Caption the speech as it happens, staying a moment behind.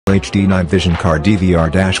HD night vision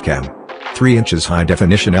cardvr dashcam. 3 inches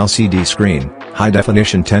high-definition LCD screen,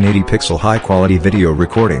 high-definition 1080 pixel high-quality video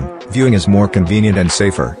recording. Viewing is more convenient and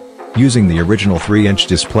safer. Using the original 3-inch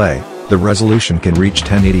display, the resolution can reach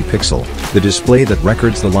 1080 pixel. The display that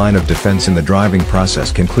records the line of defense in the driving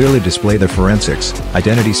process can clearly display the forensics,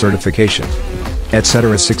 identity certification,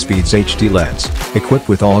 etc. 6 speeds HD lens. Equipped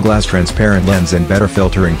with all-glass transparent lens and better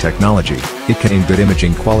filtering technology, it can gain good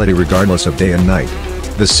imaging quality regardless of day and night.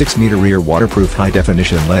 The 6-meter rear waterproof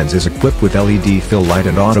high-definition lens is equipped with LED fill light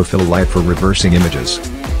and autofill light for reversing images.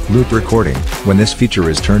 Loop recording. When this feature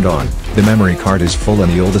is turned on, the memory card is full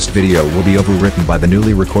and the oldest video will be overwritten by the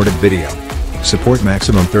newly recorded video. Support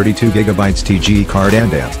maximum 32 GB TG card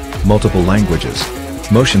and multiple languages.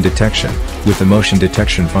 Motion detection. With the motion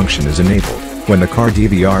detection function is enabled, when the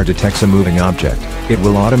CarsDiaries detects a moving object, it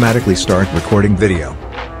will automatically start recording video.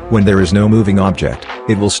 When there is no moving object,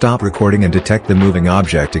 it will stop recording and detect the moving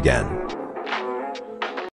object again.